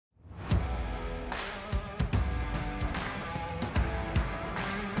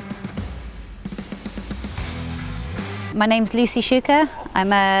My name's Lucy Shuker.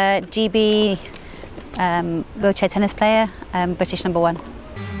 I'm a GB wheelchair tennis player, British #1.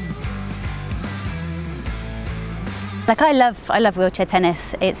 Like I love wheelchair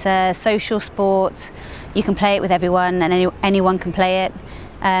tennis. It's a social sport. You can play it with everyone, and anyone can play it.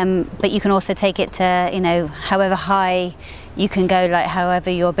 But you can also take it to, however high you can go, like however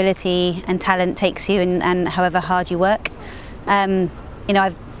your ability and talent takes you, and however hard you work.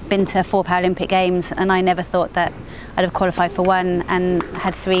 I've been to 4 Paralympic Games, and I never thought that I'd have qualified for one and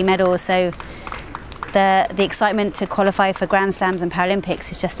had 3 medals. So the excitement to qualify for Grand Slams and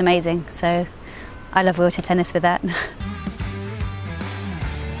Paralympics is just amazing. So I love wheelchair tennis with that.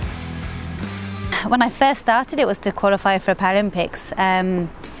 When I first started, it was to qualify for Paralympics,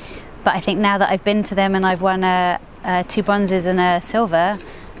 but I think now that I've been to them and I've won 2 bronzes and a silver,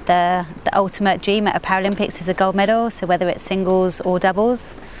 the ultimate dream at a Paralympics is a gold medal, so whether it's singles or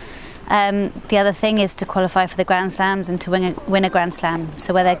doubles. The other thing is to qualify for the Grand Slams and to win a Grand Slam.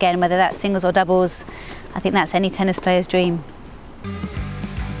 So whether that's singles or doubles, I think that's any tennis player's dream.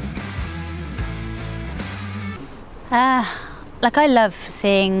 I love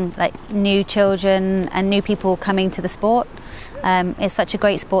seeing new children and new people coming to the sport. It's such a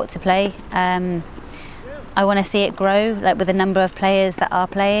great sport to play. I want to see it grow, with the number of players that are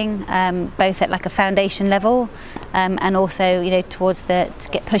playing, both at a foundation level, and also towards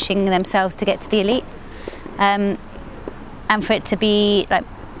pushing themselves to get to the elite, and for it to be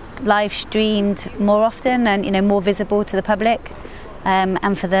live streamed more often and more visible to the public,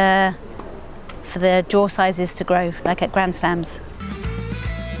 and for the draw sizes to grow, like at Grand Slams.